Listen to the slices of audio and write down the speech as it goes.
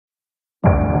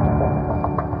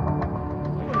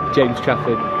James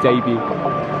Trafford debut.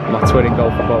 My twin in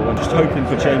goal for Bolton. Just hoping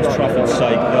for James Trafford's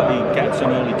sake that he gets an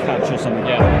early catch or something.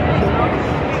 Yeah.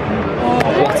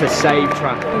 Oh, what a save,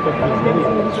 Traff.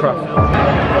 Traff.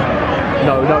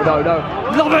 No, no, no, no.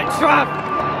 Love it, Traff!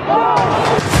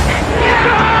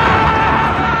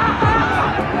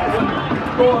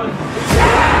 Go on.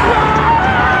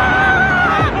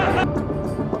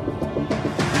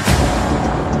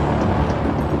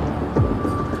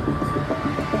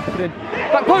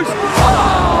 Back post! Oh!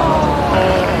 I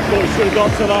thought we should have got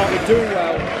to that. We're doing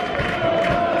well.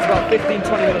 It's about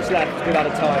 15-20 minutes left without a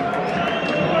time.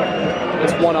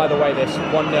 It's one either way this.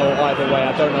 1-0 either way.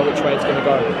 I don't know which way it's going to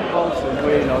go. Bolton,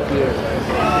 we're not here.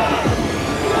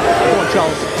 Come on,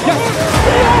 Charles. Yes!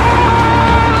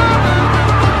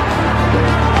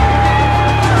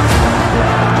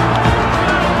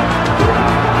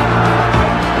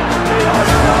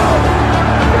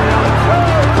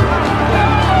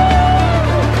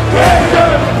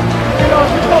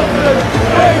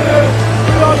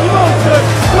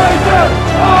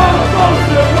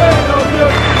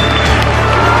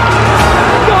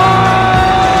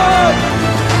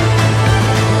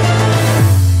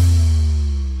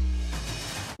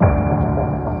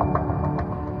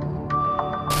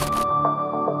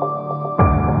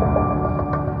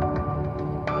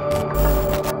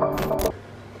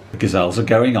 Gazelles are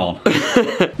going on.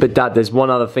 But Dad, there's one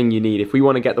other thing you need. If we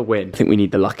want to get the win, I think we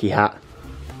need the lucky hat.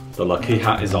 The lucky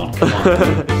hat is on. Come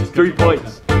on. 3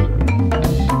 points.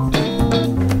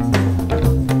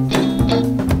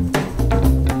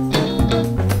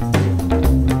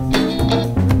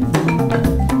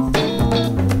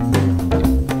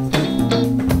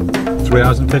 Three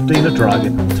hours and 15 of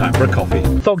driving. Time for a coffee.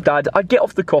 Thog Dad, I get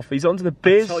off the coffees onto the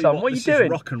beers, son. What are you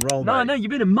doing? Rock and roll, No, mate. no,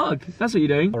 you've been a mug. That's what you're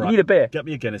doing. Right. You need a beer. Get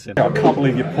me a Guinness in. I can't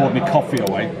believe you poured me coffee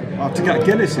away. I have to get a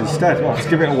Guinness instead. Well, let's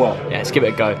give it a whirl. Yeah, let's give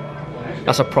it a go.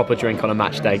 That's a proper drink on a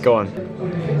match day. Go on.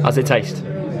 How's it taste?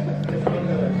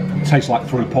 It tastes like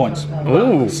 3 points.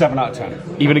 Ooh. 7 out of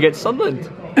 10. Even against Sunderland?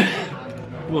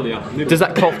 Well, yeah. Does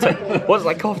that cough taste? What does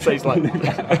that cough taste like?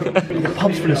 The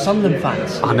pub's full of Sunderland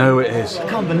fans. I know it is. I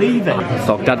can't believe it.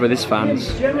 Thog Dad with his fans.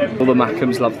 All the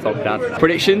Mackhams love Thog Dad.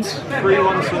 Predictions?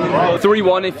 3-1 Sunderland.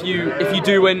 3-1 if you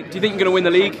do win. Do you think you're going to win the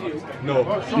league? No.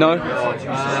 No?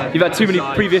 You've had too many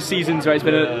previous seasons where it's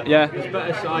been a... Yeah? There's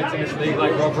better sides in this league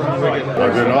like Rotherham and Wigan. I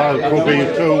don't know, it could be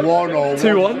 2-1 or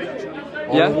 2-1?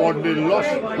 Yeah? 1-0 loss.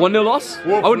 1-0 loss?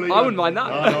 I wouldn't mind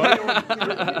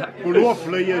that. But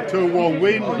hopefully a 2-1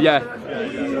 win. Yeah.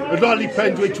 It all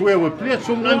depends which way we play.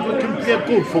 Sometimes we can play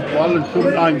good football and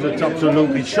sometimes it's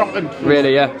absolutely shocking.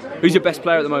 Really, yeah. Who's your best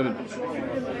player at the moment?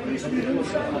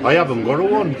 I haven't got a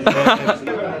one.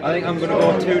 I think I'm going to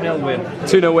go 2-0 win.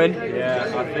 2-0 win?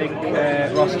 Yeah, I think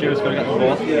Ross Stew's going to get the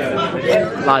ball.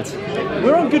 Lads,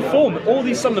 we're on good form. All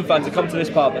these Sunderland fans have come to this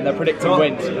pub and they're predicting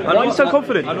wins. Why are you so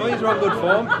confident? I know he's on good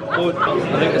form, but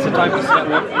I think it's a time to step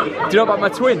up. Do you know about my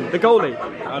twin, the goalie?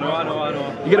 I know.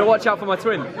 You're going to watch out for my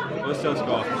twin? We'll still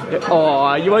score.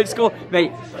 Oh, you won't score?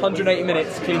 Mate, 180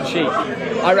 minutes, clean sheet.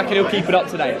 I reckon he'll keep it up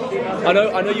today. I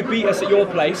know you beat us at your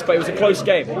place, but it was a close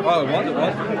game. Oh, it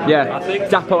was? Yeah, I think.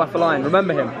 Dapo Affaline,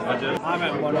 remember him? I do. I'm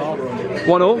at 1-0.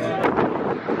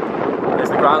 1-0. There's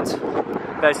the ground.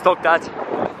 There's Thog Dad.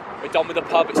 We're done with the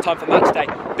pub, it's time for match day.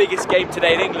 Biggest game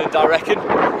today in England, I reckon.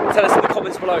 Tell us in the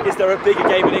comments below, is there a bigger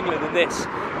game in England than this?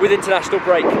 With international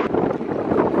break.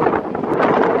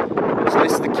 So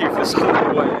this is the queue for the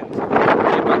Sunderland away end.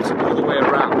 Get back to all the way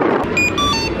around.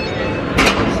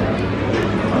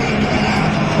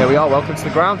 Here we are, welcome to the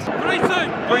ground. 3-2.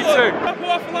 3-2. Apple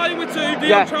Affaline with 2, Dion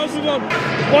Yeah. Charles with 1.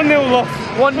 1-0 loss.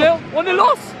 1-0? 1-0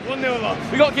 loss? 1-0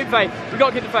 loss. We got to keep faith. We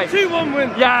got to keep the faith. 2-1 win.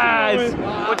 Yes! 2-1 win.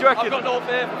 What do you reckon? I've got no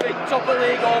fear. Top of the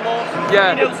league almost.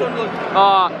 Yeah. 3-0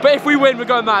 Sunderland. But if we win, we're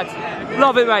going mad.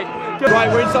 Love it, mate. Right,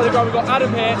 we're inside the ground. We've got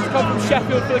Adam here. He's come from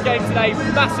Sheffield for the game today.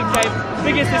 Massive game.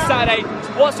 Biggest this Saturday.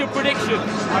 What's your prediction?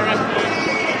 I reckon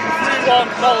 3-1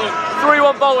 Bolton.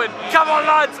 3-1 Bolton. Come on,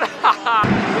 lads.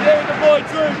 We're there with the boy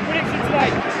Drew. Prediction today.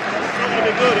 It's going to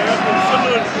be good. I reckon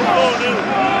Sunderland 4-0.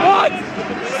 What?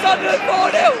 Sunderland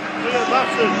 4-0.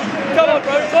 Come on,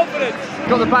 bro. Confidence.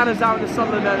 Got the banners out in the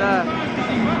Sunderland and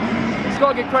it's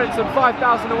got to give credit to some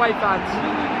 5,000 away fans.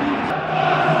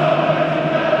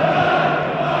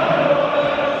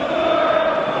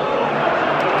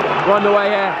 We're on the way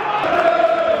here.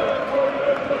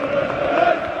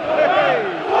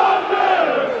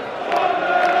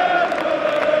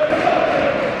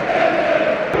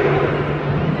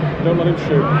 Don't let him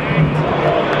shoot.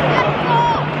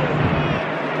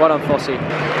 Well done, Fossey.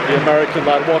 The American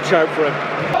lad, watch out for him.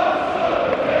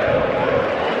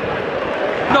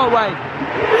 No way.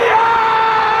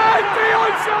 Yeah!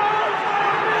 Dion Charles!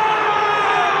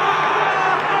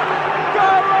 Go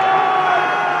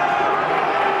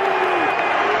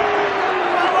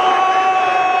on!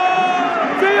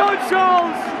 Dion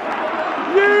Charles!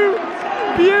 You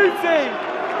beauty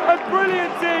and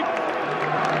brilliant dig!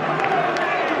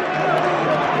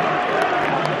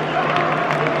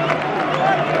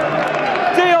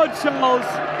 Dion Charles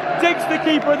digs the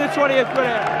keeper in the 20th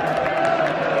minute.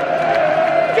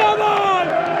 Come on!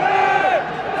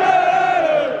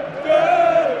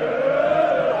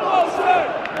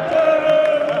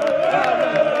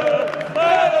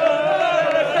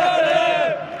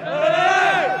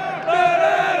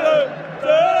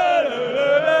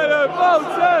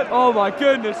 Oh my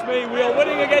goodness me, we are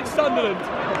winning against Sunderland.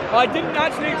 I didn't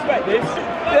actually expect this.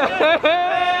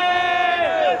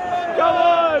 Come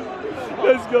on!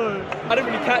 Let's go. I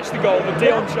didn't really catch the goal, but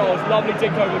Dion Charles, lovely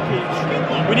dink over the keeps.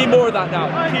 We need more of that now.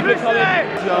 Keep it coming.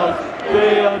 Charles.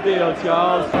 Dion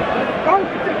Charles.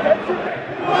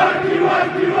 Wanky,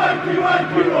 wanky, wanky,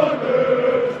 wanky,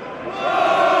 wonders.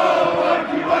 Oh,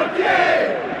 wanky, wanky.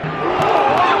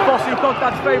 Bossy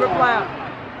Thogden's favourite player.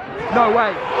 No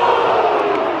way.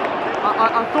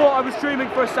 I thought I was dreaming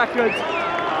for a second.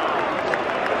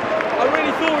 I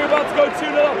really thought we were about to go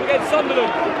 2-0 up against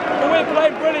Sunderland, but we're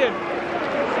playing brilliant.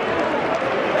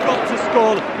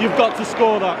 You've got to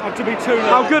score that. Have to be 2-0.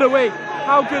 How good are we?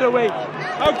 How good are we?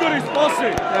 How good is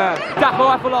Bossy? Yeah. Dapper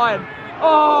Apple Lion.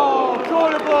 Oh,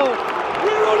 corner ball.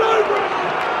 We're all over it.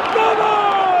 Come on!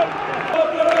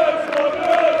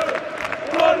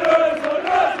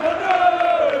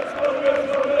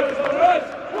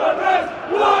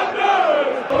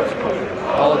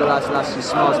 Oh, the lads, she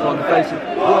smiles upon the face.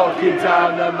 Walking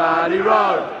down the Manny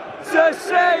Road to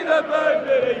see the bird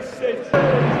that he sits.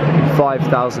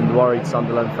 5,000 worried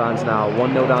Sunderland fans now.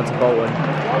 1-0 down to Bolton.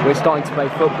 We're starting to play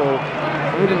football.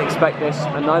 We didn't expect this,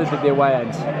 and neither did the away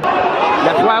end.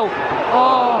 Left well.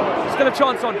 Oh, still a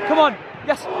chance on. Come on.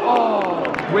 Yes. Oh,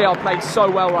 we are playing so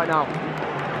well right now.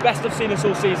 Best I've seen us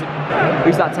all season.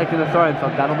 Who's that taking the throw in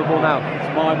from? Dan on the ball now.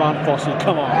 It's my man, Bossy.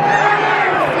 Come on.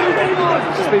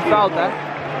 Just been fouled there.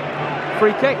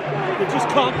 Free kick. You just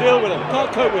can't deal with him.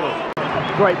 Can't cope with him.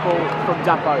 Great ball from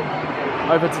Dapo.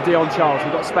 Over to Dion Charles.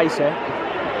 We've got space here.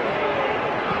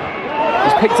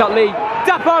 He's picked up lead.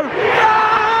 Dapo!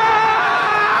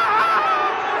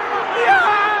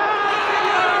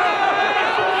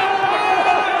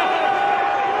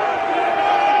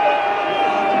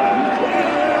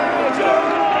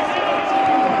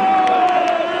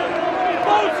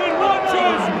 Bolton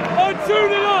watchers are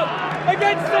tuning up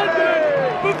against Sunderland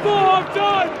before half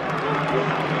time.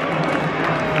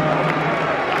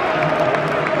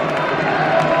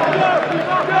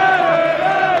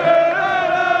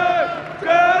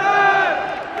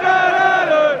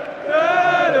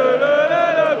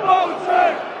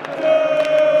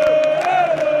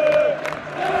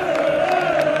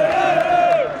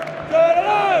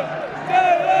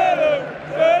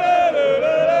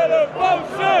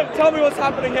 Tell me what's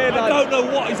happening here, lads. I don't know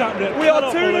what is happening. We are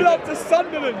 2-0 up to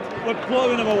Sunderland. We're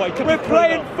blowing them away. We're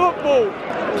playing football.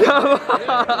 Come on.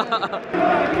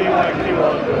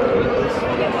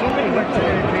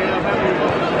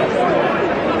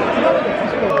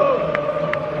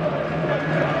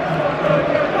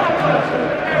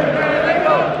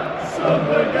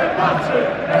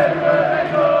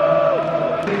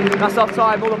 That's our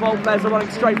time. All the Bolton players are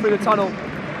running straight through the tunnel.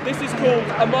 This is called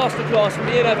a masterclass from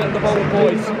Ian Evan and the Bolton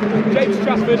boys. James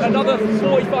Trafford, another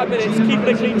 45 minutes, keeping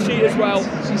a clean sheet as well.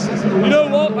 You know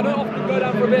what? I don't often go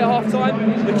down for a bit at half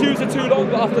time. The queues are too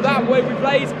long, but after that way we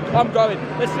played, I'm going.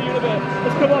 Let's see you in a bit.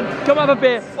 Let's come on, come have a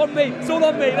beer. On me, it's all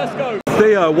on me, let's go.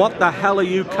 Theo, what the hell are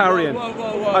you carrying? Whoa,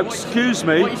 whoa, whoa. Excuse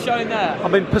me. What are you showing there? I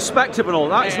mean, perspective and all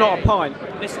that, it's not a pint.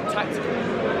 Listen, tactical.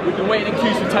 We've been waiting in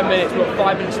queues for 10 minutes, we've got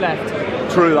 5 minutes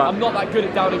left. True that. I'm not that good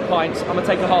at downing pints, I'm going to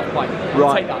take a half pint.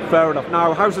 Right, take that. fair enough.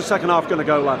 Now, how's the second half going to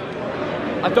go, lad?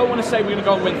 I don't want to say we're going to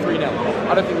go and win 3-0.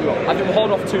 I don't think we will. I think we'll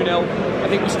hold off 2-0. I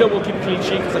think we still will keep a clean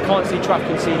sheet because I can't see Traff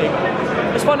conceding.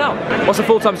 Let's find out. What's the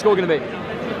full-time score going to be?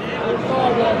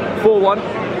 4-1.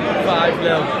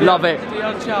 5-0. Love it.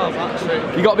 Dion Charles,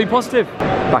 hat-trick. You got to be positive.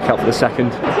 Back out for the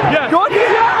second. Yeah. Go on.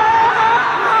 Yeah!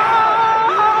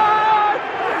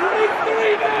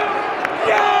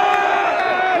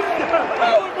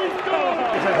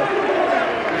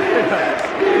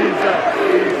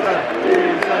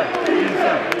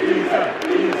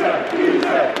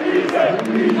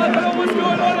 I don't know what's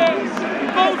going on here.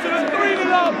 Bolton is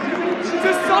 3-0 up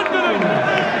to Sunderland.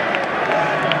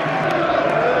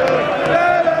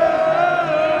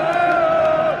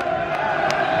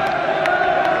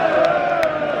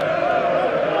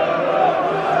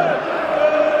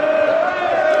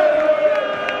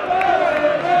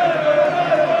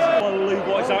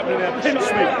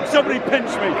 somebody pinch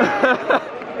me.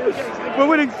 We're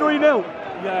winning 3-0.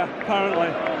 Yeah, apparently.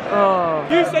 Oh.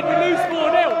 You said we lose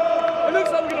 4-0. It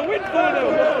looks like we're going to win 4-0.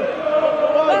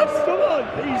 Lads, come on.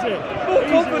 Easy. More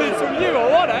confidence from you or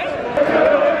what, eh?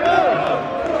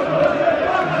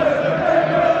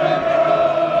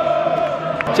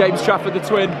 James Trafford, the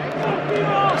twin.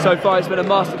 So far it's been a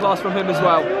masterclass from him as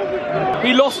well.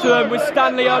 He lost to them with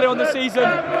Stanley early on the season.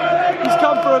 He's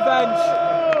come for revenge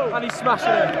and he's smashing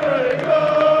it.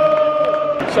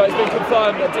 So it's been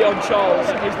confirmed that Dion Charles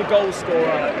is the goal scorer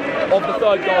of the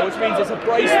third goal, which means it's a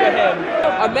brace for him.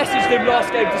 I messaged him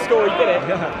last game to score, he did it.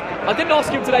 I didn't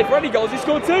ask him today for any goals, he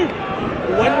scored 2.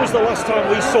 When was the last time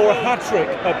we saw a hat-trick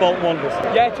at Bolton Wanderers?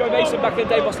 Yeah, Joe Mason back in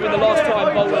the day must have been the last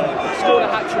time Bolton scored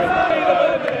a hat-trick.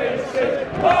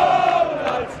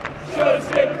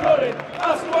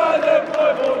 That's why the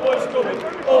boys coming.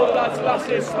 All the lads,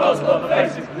 lasses, smiles on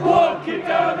faces, walking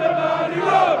down the Manny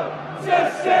Road.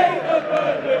 Just say the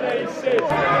Burden Aces.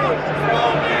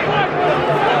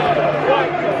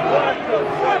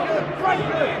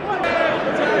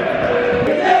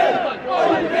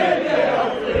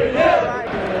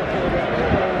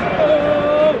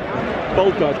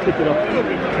 Bold guys kicking off.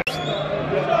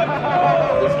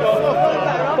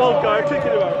 Bold guy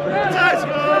kicking him out. Let's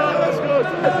go! Let's go!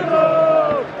 Let's go!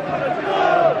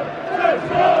 Let's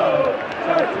go!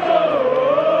 Let's go!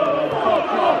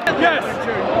 Yes!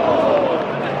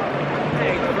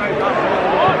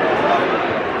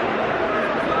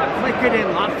 Flick it in,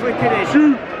 lad, flick it in.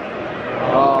 Shoot!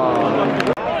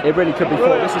 Oh, it really could be 4.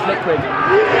 This is liquid.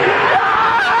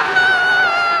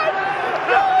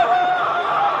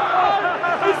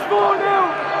 It's 4-0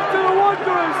 to the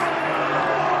Wanderers!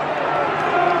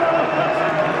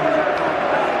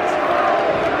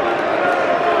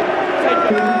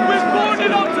 We're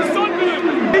 4-0 up to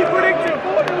Sunderland! He predicted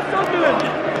 4-0 Sunderland!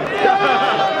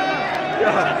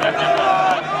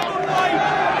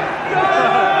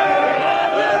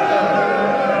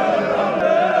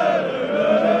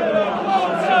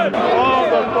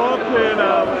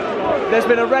 There's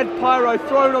been a red pyro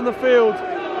thrown on the field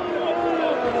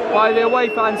by the away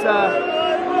fans there.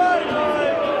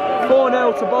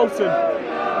 4-0 to Bolton.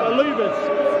 They're leaving.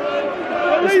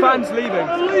 His fans leaving.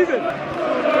 They're leaving.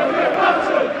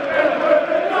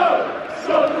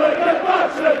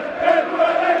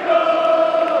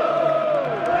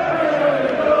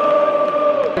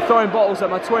 They're throwing bottles at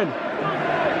my twin.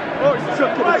 Oh, it's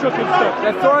chucking stuff.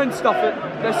 They're throwing stuff at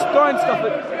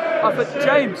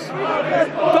James.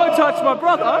 Don't touch my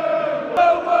brother.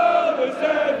 The world has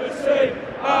ever seen,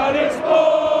 and it's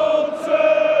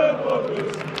Bolton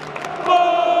Wanderers.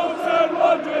 Bolton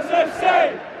Wanderers FC,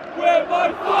 where my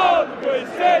father was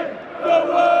in, the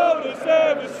world has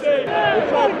ever seen.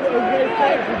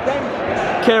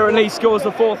 Kieran Lee scores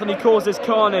the 4th and he causes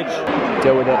carnage.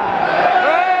 Deal with it.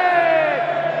 Hey!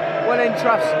 Well in,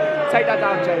 Traffs. Take that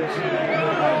down, James.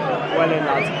 Well in,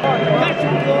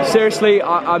 lads. Seriously,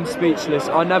 I'm speechless.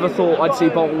 I never thought I'd see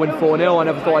Bolton win 4-0. I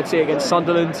never thought I'd see it against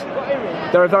Sunderland.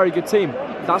 They're a very good team.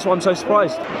 That's why I'm so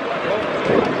surprised.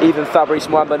 Even Fabrice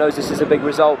Mwamba knows this is a big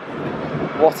result.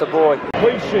 What a boy.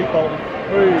 Clean sheet, Bolton.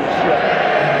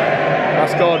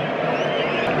 That's gone.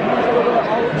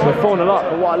 So we're 4-0 up,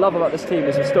 but what I love about this team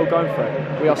is we're still going for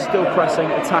it. We are still pressing,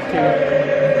 attacking,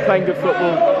 playing good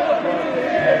football.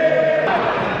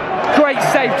 Great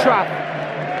save, Trapp.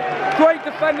 Great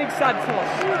defending, Santos.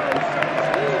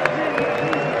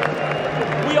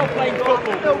 We are playing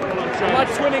football. My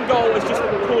twinning goal is just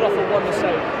pulled off a wonder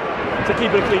save to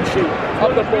keep it a clean sheet.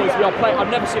 Up the boys, we are playing. I've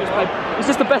never seen us play. Is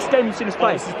this the best game you've seen us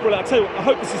play? This is brilliant. I tell you, I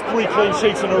hope this is 3 clean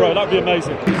sheets in a row. That'd be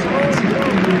amazing.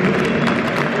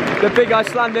 The big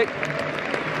Icelandic,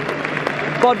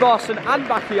 Bodvarsson and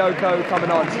Bakayoko coming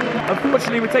on.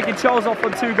 Unfortunately, we're taking Charles off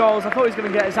on 2 goals. I thought he was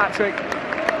going to get his hat-trick.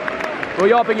 But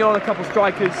we are bringing on a couple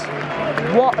strikers.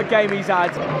 What a game he's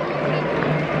had.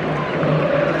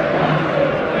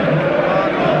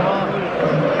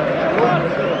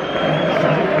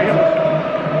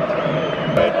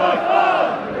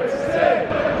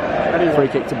 Free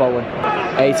kick to Bolton.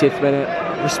 80th minute.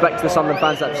 Respect to the Sunderland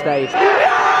fans that have stayed.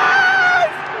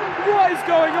 What is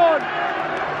going on?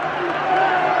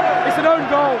 It's an own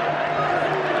goal.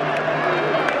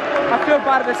 I feel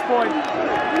bad at this point.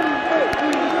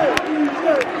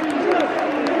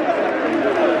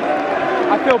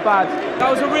 I feel bad. That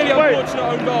was a really unfortunate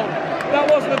own goal. That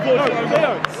was an unfortunate own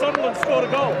goal. Sunderland scored a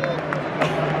goal.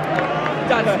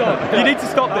 Dan, stop. You need to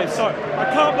stop this. Sorry, I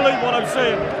can't believe what I'm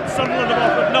seeing. Sunderland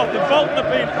have offered nothing. Bolton have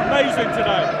been amazing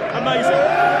today. Amazing.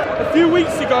 A few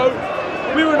weeks ago,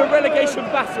 we were in a relegation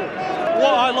battle.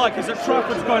 What I like is that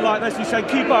Trafford's going like this. He's saying,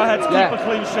 keep our heads, keep a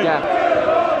clean sheet. Yeah.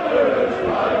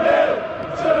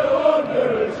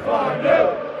 5-0.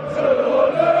 To the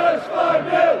Wanderers 5-0.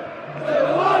 To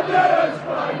the Wanderers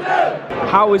 5-0.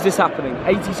 How is this happening?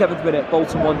 87th minute,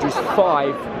 Bolton Wanderers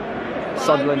 5,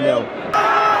 Sunderland 0.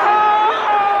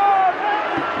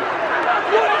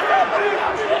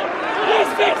 We're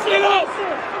 6-0 up!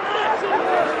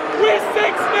 We're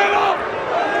 6-0 up!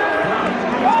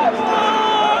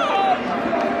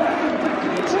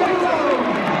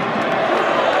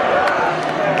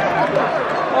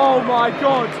 Oh my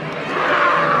God!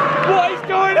 What is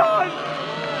going on?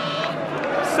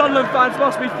 Sunderland fans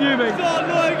must be fuming.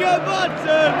 Sunderland get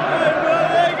Bolton! Where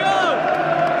they go!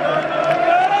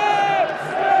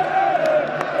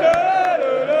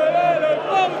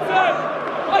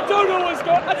 I don't know what's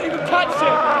going on. I didn't even catch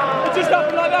it. It just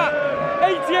happened like that.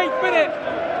 88th minute.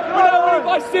 We're now winning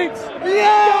by 6.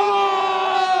 Yeah!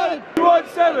 We won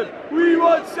 7. We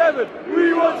won 7.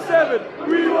 We won 7.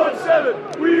 We won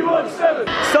 7. We won 7.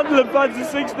 Sunderland fans are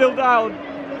 6-0 down,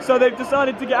 so they've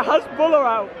decided to get Hasbulla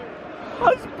out.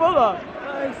 Hasbulla.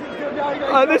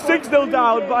 And they're 6-0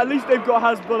 down, but at least they've got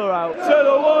Hasbulla out. To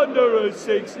the Wanderers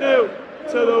 6-0.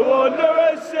 To the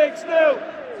Wanderers 6-0.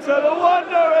 To the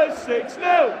Wanderers 6-0.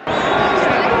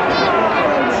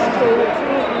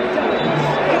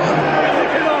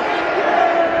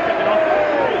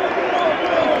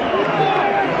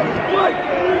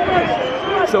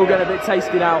 It's all getting a bit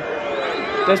tasty now.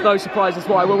 There's no surprise, that's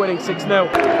why we're winning 6-0.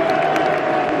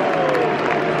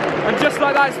 And just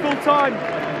like that, it's full time.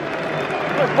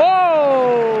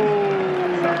 Oh!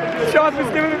 Sharp is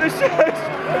giving it the shit.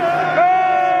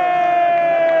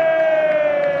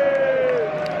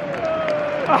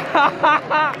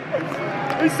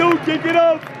 It's all kicking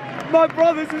off. My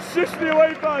brothers are shushing the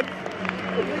away fans.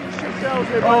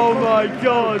 Oh my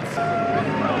God.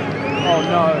 Oh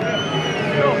no.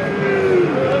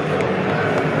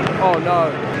 Oh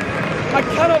no. I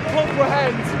cannot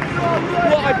comprehend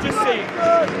what I've just seen.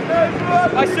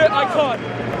 I can't.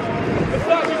 The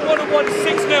fact we've won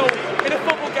 6-0 in a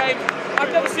football game,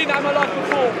 I've never seen that in my life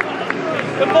before.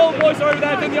 The Bolton boys are over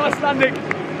there doing the Icelandic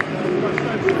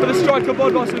for the striker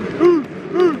Bodvarsson.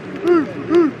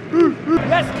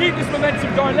 Let's keep this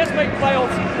momentum going, let's make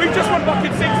playoffs. We've just won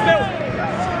fucking 6-0.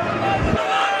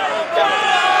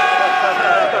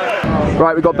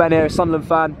 Right, we've got Ben here, a Sunderland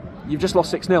fan. You've just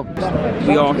lost 6-0.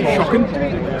 We are shocking.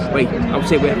 Wait, I would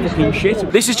say we're fucking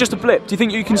shit. This is just a blip. Do you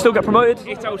think you can still get promoted?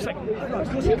 It's our second.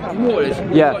 Promoters?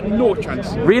 Yeah. Got no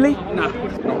chance. Really? Nah.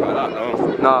 Not like that, no.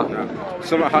 No.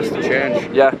 Something has to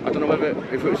change. Yeah. I don't know whether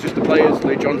if it was just the players,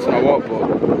 Lee Johnson or what, but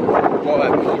what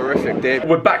a horrific day.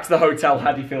 We're back to the hotel.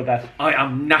 How do you feel, Dad? I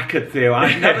am knackered, Theo.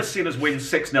 I've never seen us win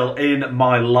 6-0 in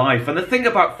my life. And the thing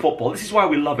about football, this is why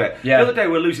we love it. Yeah. The other day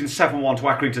we were losing 7-1 to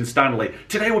Accrington Stanley.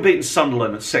 Today we're beating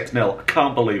Sunderland at 6-0. I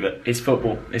can't believe it. It's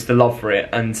football. It's the love for it.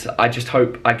 And I just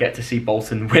hope I get to see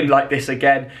Bolton win like this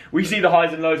again. We see the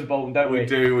highs and lows of Bolton, don't we? We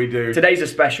do, we do. Today's a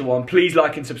special one. Please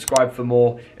like and subscribe for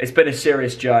more. It's been a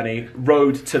serious journey.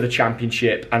 Road to the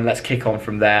championship, and let's kick on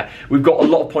from there. We've got a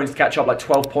lot of points to catch up, like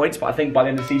 12 points, but I think by the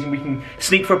end of the season we can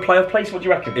sneak for a playoff place. What do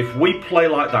you reckon? If we play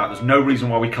like that, there's no reason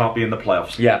why we can't be in the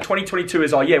playoffs. Yeah. 2022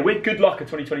 is our year. We're good luck at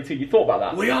 2022. You thought about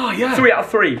that? We are, yeah. 3 out of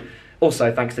 3.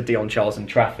 Also, thanks to Dion, Charles and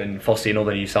Traff and Fossey and all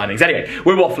the new signings. Anyway,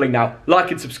 we're waffling now.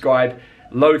 Like and subscribe.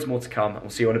 Loads more to come. We'll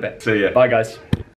see you in a bit. See ya. Bye, guys.